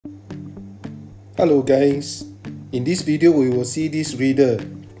Hello guys, in this video we will see this riddle.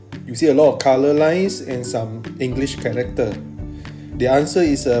 You see a lot of color lines and some English character. The answer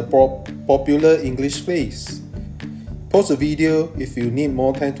is a popular English phrase. Pause the video if you need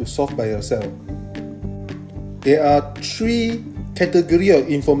more time to solve by yourself. There are three categories of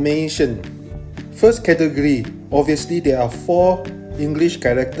information. First category, obviously there are four English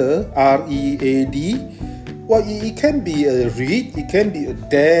characters, R-E-A-D. Well, it can be a read, it can be a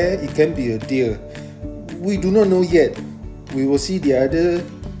dare, it can be a dear. We do not know yet. We will see the other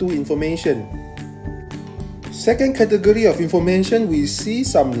two information. Second category of information, we see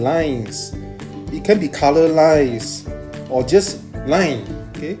some lines. It can be color lines or just line.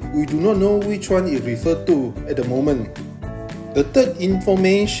 Okay, we do not know which one it referred to at the moment. The third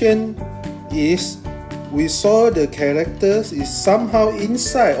information is we saw the characters is somehow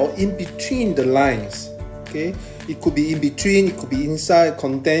inside or in between the lines. Okay, it could be in between, it could be inside,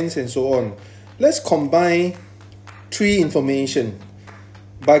 contents and so on. Let's combine three information.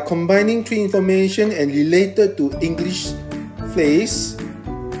 By combining three information and related to English phrase,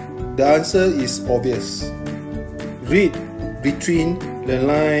 the answer is obvious. Read between the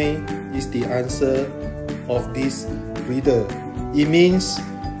line is the answer of this riddle. It means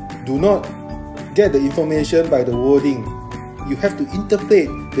do not get the information by the wording. You have to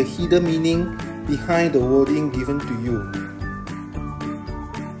interpret the hidden meaning behind the wording given to you.